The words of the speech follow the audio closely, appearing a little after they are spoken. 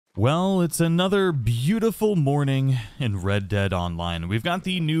Well, it's another beautiful morning in Red Dead Online. We've got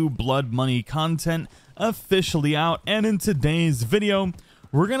the new Blood Money content officially out, and in today's video,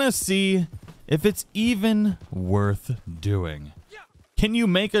 we're gonna see if it's even worth doing. Can you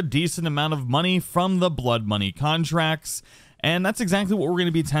make a decent amount of money from the Blood Money contracts? And that's exactly what we're going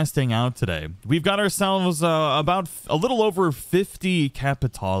to be testing out today. We've got ourselves about a little over 50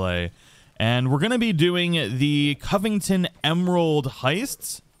 Capitale, and we're going to be doing the Covington Emerald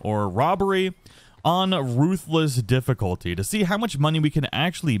Heists, or robbery, on ruthless difficulty to see how much money we can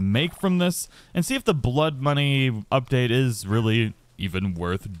actually make from this and see if the Blood Money update is really even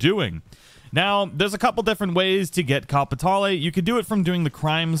worth doing. Now, there's a couple different ways to get Capitale. You could do it from doing the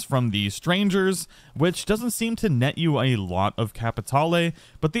crimes from the strangers, which doesn't seem to net you a lot of Capitale,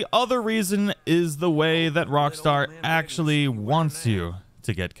 but the other reason is the way that Rockstar actually wants you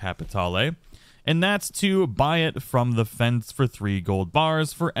to get Capitale, and that's to buy it from the fence for 3 gold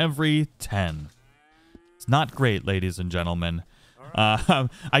bars for every 10. It's not great, ladies and gentlemen.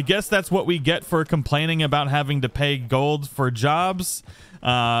 I guess that's what we get for complaining about having to pay gold for jobs.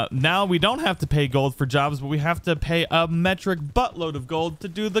 Now we don't have to pay gold for jobs, but we have to pay a metric buttload of gold to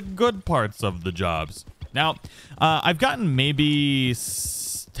do the good parts of the jobs. Now, I've gotten maybe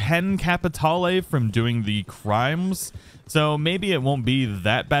 10 Capitale from doing the crimes, so maybe it won't be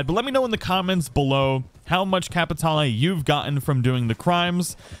that bad. But let me know in the comments below how much Capitale you've gotten from doing the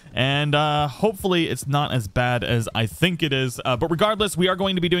crimes, and hopefully it's not as bad as I think it is. But regardless, we are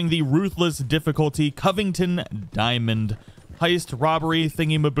going to be doing the ruthless difficulty Covington Diamond Heist robbery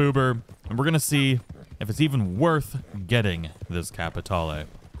thingy-maboober, and we're gonna see if it's even worth getting this Capitale.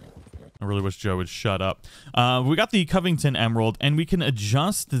 I really wish Joe would shut up. We got the Covington Emerald, and we can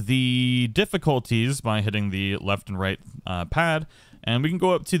adjust the difficulties by hitting the left and right pad, and we can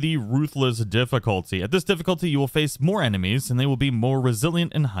go up to the ruthless difficulty. At this difficulty, you will face more enemies, and they will be more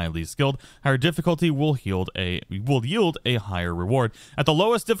resilient and highly skilled. Higher difficulty will yield a higher reward. At the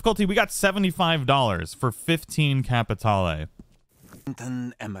lowest difficulty, we got $75 for 15 Capitale.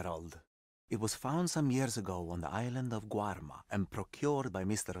 Covington Emerald. It was found some years ago on the island of Guarma and procured by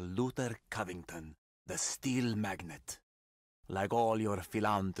Mr. Luther Covington, the steel magnate. Like all your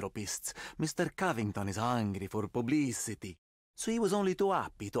philanthropists, Mr. Covington is hungry for publicity, so he was only too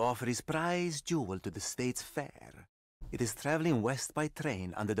happy to offer his prize jewel to the state's fair. It is traveling west by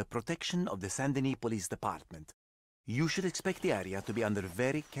train under the protection of the Saint Denis Police Department. You should expect the area to be under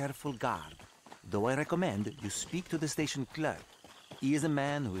very careful guard, though I recommend you speak to the station clerk. He is a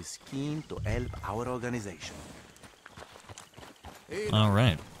man who is keen to help our organization. All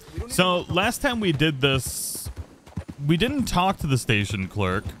right. So last time we did this, we didn't talk to the station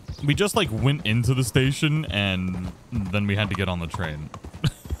clerk. We just like went into the station and then we had to get on the train.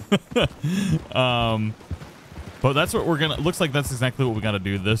 But that's what we're gonna, looks like that's exactly what we gotta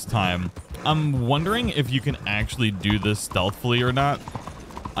do this time. I'm wondering if you can actually do this stealthily or not.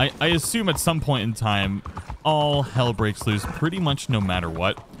 I assume at some point in time, all hell breaks loose pretty much no matter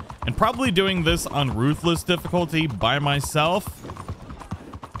what. And probably doing this on ruthless difficulty by myself,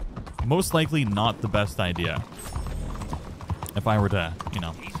 most likely not the best idea. If I were to, you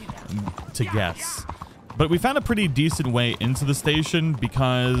know, to guess. But we found a pretty decent way into the station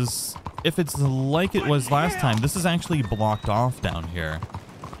because if it's like it was last time, this is actually blocked off down here.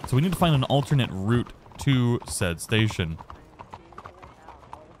 So we need to find an alternate route to said station.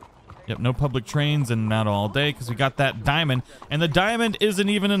 Yep, no public trains and not all day because we got that diamond, and the diamond isn't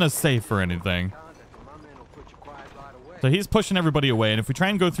even in a safe or anything. So he's pushing everybody away, and if we try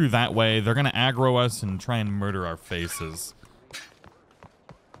and go through that way, they're going to aggro us and try and murder our faces.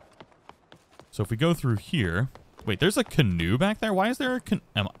 So if we go through here... Wait, there's a canoe back there? Why is there a canoe?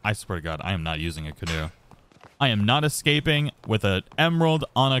 I swear to God, I am not using a canoe. I am not escaping with an emerald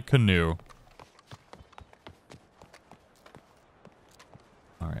on a canoe.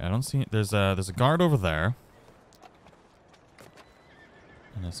 Alright, I don't see it. There's a guard over there.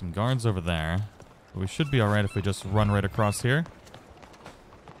 And there's some guards over there. But we should be alright if we just run right across here.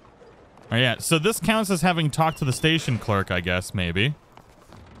 Alright, yeah, so this counts as having talked to the station clerk, I guess, maybe.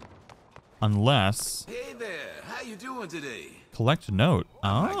 Unless... Hey there, how you doing today? Collect a note.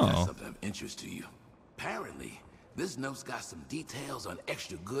 I got Oh. something of interest to you. Apparently, this note's got some details on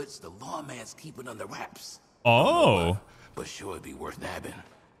extra goods the lawman's keeping under wraps. Oh. But sure it'd be worth nabbing.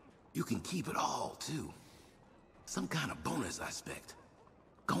 You can keep it all, too. Some kind of bonus, I expect.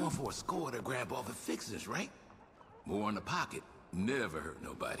 Going for a score to grab all the fixes, right? More in the pocket. Never hurt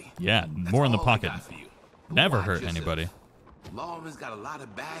nobody. Yeah, That's more in the all I pocket. got for you. Never Watch hurt yourself. anybody. Lawman's got a lot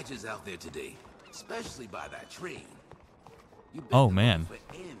of badges out there today, especially by that train. You bet Oh, them man. for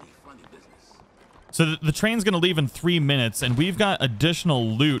any funny business. So the train's going to leave in 3 minutes, and we've got additional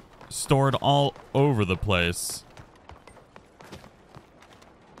loot stored all over the place.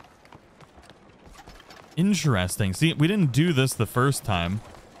 Interesting. See, we didn't do this the first time.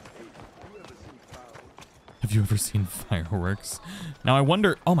 Have you ever seen fireworks? Now I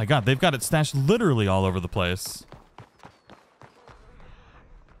wonder... Oh my god, they've got it stashed literally all over the place.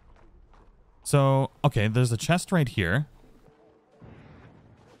 So, okay, there's a chest right here.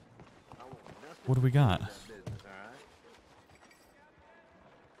 What do we got?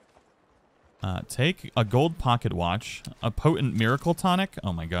 Take a gold pocket watch, a potent miracle tonic.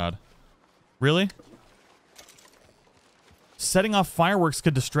 Oh my god. Really? Setting off fireworks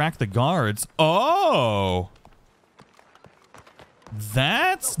could distract the guards. Oh!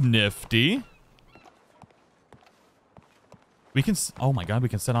 That's nifty. We can... Oh my god, we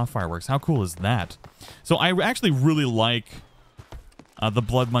can set off fireworks. How cool is that? So I actually really like the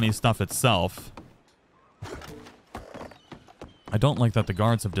blood money stuff itself. I don't like that the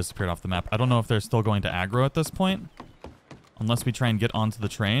guards have disappeared off the map. I don't know if they're still going to aggro at this point. Unless we try and get onto the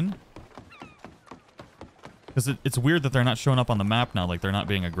train. Because it's weird that they're not showing up on the map now, like they're not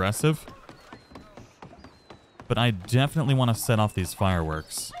being aggressive. But I definitely want to set off these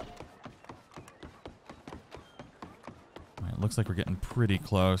fireworks. Alright, looks like we're getting pretty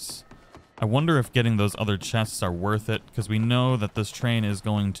close. I wonder if getting those other chests are worth it, because we know that this train is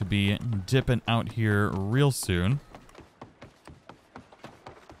going to be dipping out here real soon.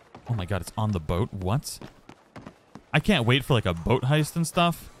 Oh my god, it's on the boat. What? I can't wait for like a boat heist and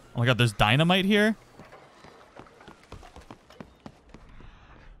stuff. Oh my god, there's dynamite here?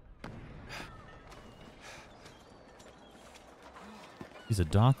 He's a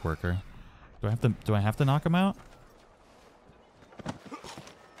dock worker. Do I have to knock him out?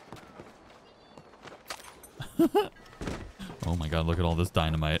 Oh my god, look at all this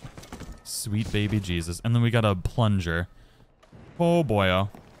dynamite. Sweet baby Jesus. And then we got a plunger. Oh boyo.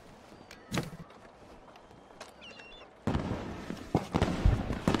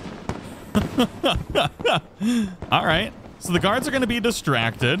 Alright. So the guards are going to be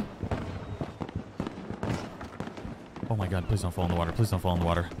distracted. Oh my god, please don't fall in the water. Please don't fall in the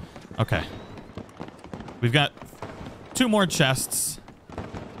water. Okay. We've got 2 more chests.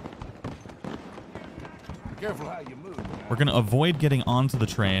 Careful how you move. We're going to avoid getting onto the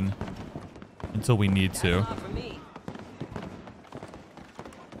train until we need to.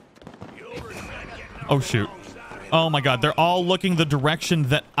 Oh, shoot. Oh my god, they're all looking the direction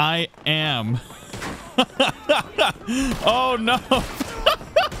that I am. Oh no.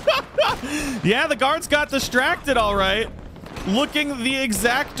 Yeah, the guards got distracted, all right. Looking the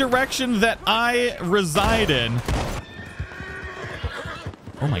exact direction that I reside in.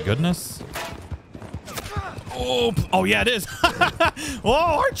 Oh my goodness. Oh yeah, it is.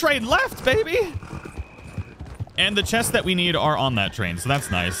 Oh, our train left, baby. And the chests that we need are on that train, so that's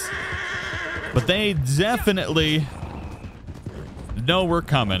nice. But they definitely know we're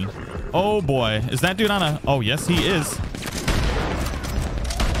coming. Oh boy, is that dude on a... Oh yes, he is.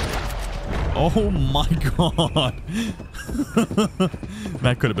 Oh my god.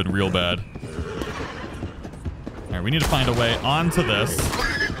 That could have been real bad. All right, we need to find a way onto this.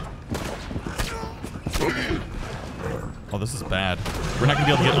 Oh, this is bad. We're not gonna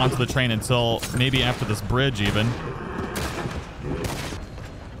be able to get onto the train until maybe after this bridge even.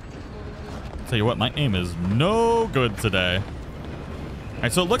 Tell you what, my aim is no good today. All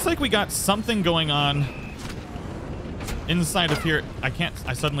right, so it looks like we got something going on inside of here.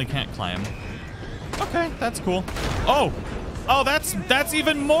 I suddenly can't climb. Okay, that's cool. Oh, that's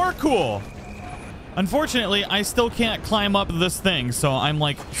even more cool. Unfortunately, I still can't climb up this thing, so I'm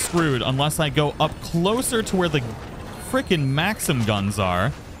like screwed unless I go up closer to where the frickin' Maxim guns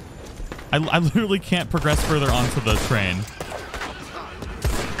are. I literally can't progress further onto the train.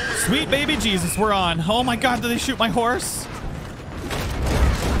 Sweet baby Jesus, we're on. Oh my god, did they shoot my horse?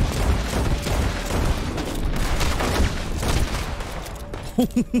 Oh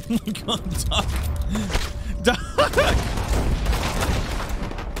my god, duck. Duck!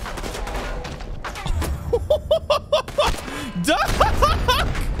 Duck!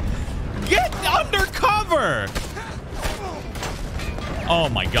 Get under cover! Oh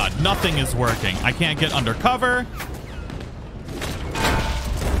my god, nothing is working. I can't get under cover.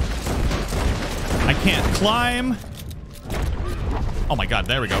 I can't climb. Oh my god,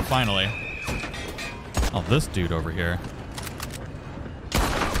 there we go, finally. Oh, this dude over here.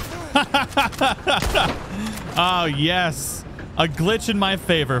 Oh, yes. A glitch in my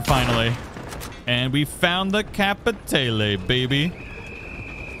favor, finally. And we found the Capitale, baby.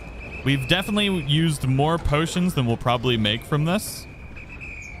 We've definitely used more potions than we'll probably make from this.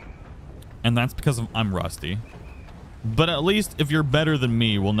 And that's because I'm rusty. But at least if you're better than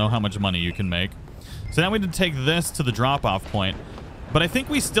me, we'll know how much money you can make. So now we need to take this to the drop-off point. But I think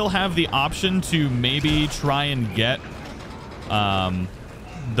we still have the option to maybe try and get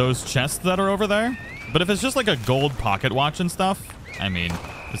those chests that are over there. But if it's just like a gold pocket watch and stuff, I mean,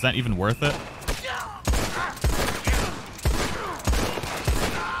 is that even worth it?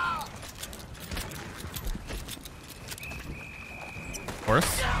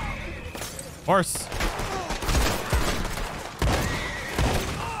 Horse. Horse.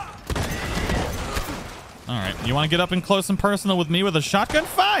 All right. You want to get up and close and personal with me with a shotgun?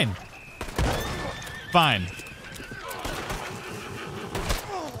 Fine. Fine.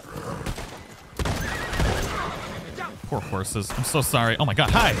 Poor horses. I'm so sorry. Oh my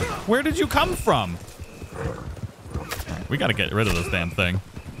god. Hi. Where did you come from? Right, we got to get rid of this damn thing.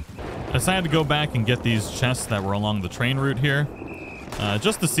 I decided to go back and get these chests that were along the train route here.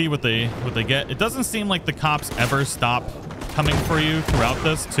 Just to see what they get. It doesn't seem like the cops ever stop coming for you throughout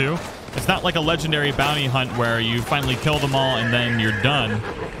this, too. It's not like a legendary bounty hunt where you finally kill them all and then you're done.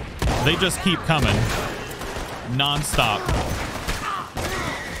 They just keep coming. Non-stop.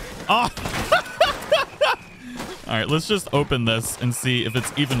 Oh! Alright, let's just open this and see if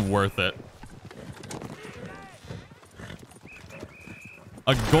it's even worth it.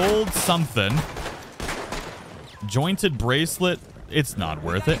 A gold something. Jointed bracelet. It's not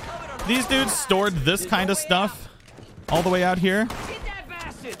worth it. These dudes stored this kind of stuff all the way out here.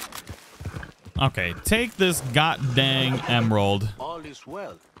 Okay, take this goddamn emerald. All is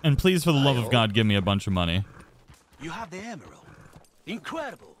well. And please, for the love of God, give me a bunch of money. You have the emerald.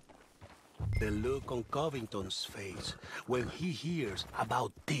 Incredible. The look on Covington's face when he hears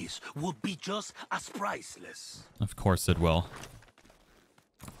about this will be just as priceless. Of course it will.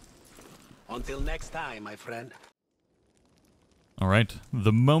 Until next time, my friend. All right,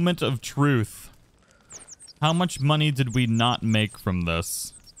 the moment of truth. How much money did we not make from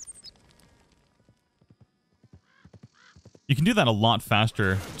this? You can do that a lot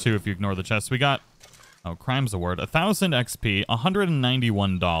faster, too, if you ignore the chest. We got, oh, Crimes Award, 1,000 XP,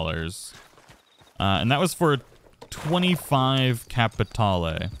 $191. And that was for 25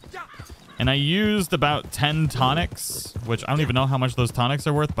 Capitale. And I used about 10 tonics, which I don't even know how much those tonics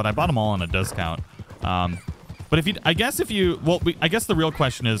are worth, but I bought them all on a discount. But if you, I guess I guess the real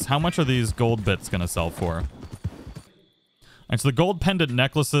question is, how much are these gold bits going to sell for? All right, so the gold pendant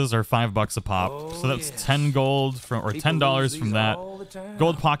necklaces are $5 a pop. Oh, so that's 10 gold from, or $10 from that.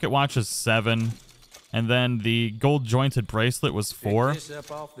 Gold pocket watch is 7. And then the gold jointed bracelet was 4. So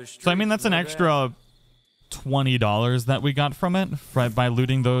I mean, that's an extra $20 that we got from it by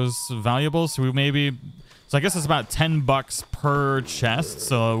looting those valuables. So we maybe, so I guess it's about $10 per chest.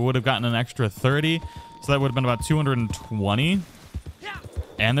 So it would have gotten an extra 30. So that would have been about 220.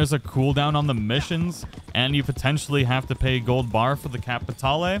 And there's a cooldown on the missions. And you potentially have to pay gold bar for the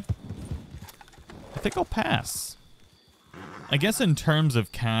Capitale. I think I'll pass. I guess in terms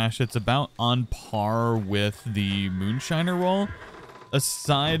of cash, it's about on par with the Moonshiner roll.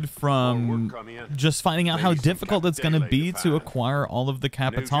 Aside from just finding out how difficult it's going to be to acquire all of the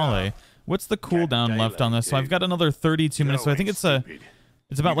Capitale. What's the cooldown left on this? So I've got another 32 minutes. So I think it's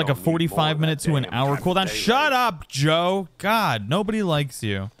about like a 45-minute to an hour cooldown. Shut up, Joe. God, nobody likes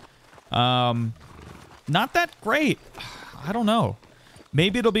you. Not that great. I don't know.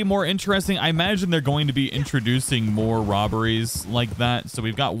 Maybe it'll be more interesting. I imagine they're going to be introducing more robberies like that. So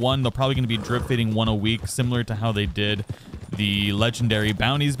we've got one. They're probably going to be drip feeding one a week, similar to how they did the legendary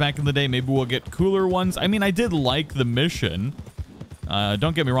bounties back in the day. Maybe we'll get cooler ones. I mean, I did like the mission.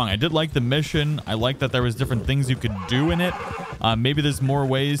 Don't get me wrong. I did like the mission. I like that there was different things you could do in it. Maybe there's more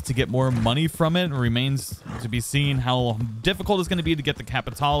ways to get more money from it. It remains to be seen how difficult it's going to be to get the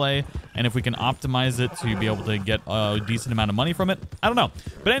Capitale, and if we can optimize it to be able to get a decent amount of money from it. I don't know.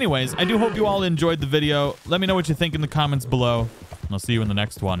 But anyways, I do hope you all enjoyed the video. Let me know what you think in the comments below, and I'll see you in the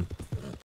next one.